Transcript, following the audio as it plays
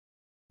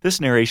This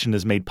narration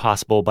is made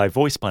possible by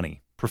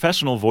VoiceBunny,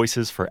 professional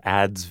voices for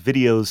ads,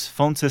 videos,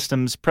 phone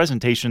systems,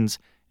 presentations,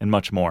 and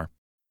much more.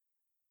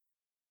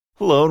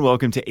 Hello and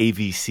welcome to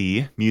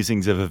AVC,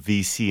 Musings of a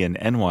VC in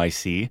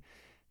NYC.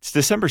 It's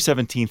December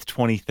 17th,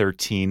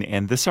 2013,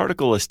 and this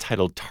article is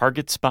titled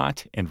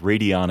Targetspot and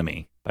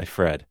Radionomy by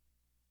Fred.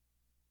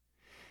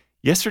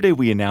 Yesterday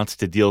we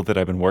announced a deal that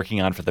I've been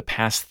working on for the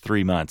past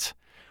 3 months.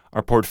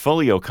 Our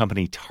portfolio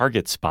company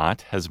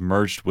Targetspot has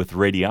merged with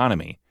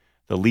Radionomy,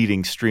 the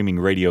leading streaming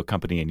radio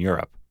company in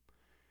Europe.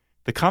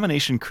 The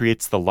combination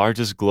creates the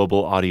largest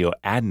global audio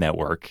ad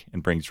network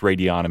and brings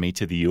Radionomy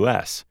to the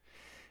U.S.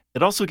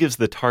 It also gives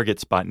the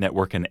Targetspot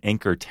network an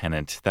anchor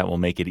tenant that will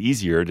make it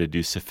easier to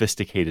do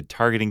sophisticated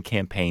targeting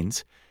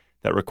campaigns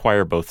that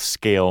require both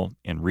scale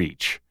and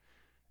reach.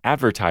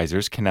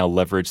 Advertisers can now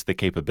leverage the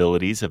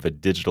capabilities of a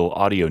digital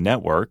audio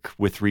network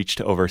with reach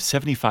to over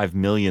 75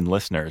 million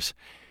listeners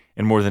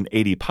and more than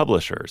 80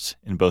 publishers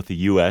in both the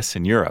U.S.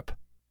 and Europe.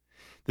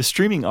 The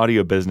streaming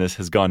audio business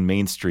has gone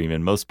mainstream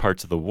in most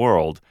parts of the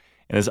world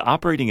and is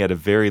operating at a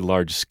very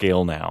large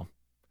scale now.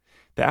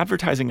 The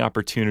advertising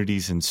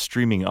opportunities in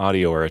streaming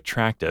audio are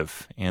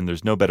attractive, and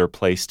there's no better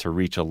place to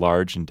reach a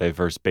large and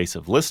diverse base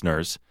of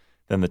listeners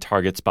than the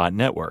Targetspot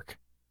network.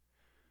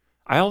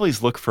 I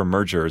always look for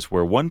mergers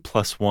where 1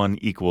 + 1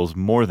 equals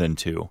more than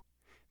 2.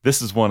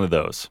 This is one of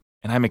those,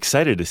 and I'm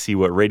excited to see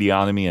what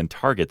Radionomy and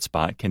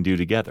Targetspot can do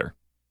together.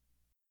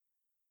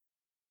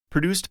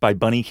 Produced by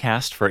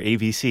Bunnycast for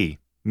AVC,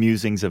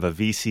 Musings of a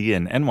VC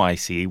in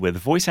NYC with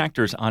voice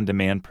actors on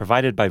demand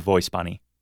provided by VoiceBunny.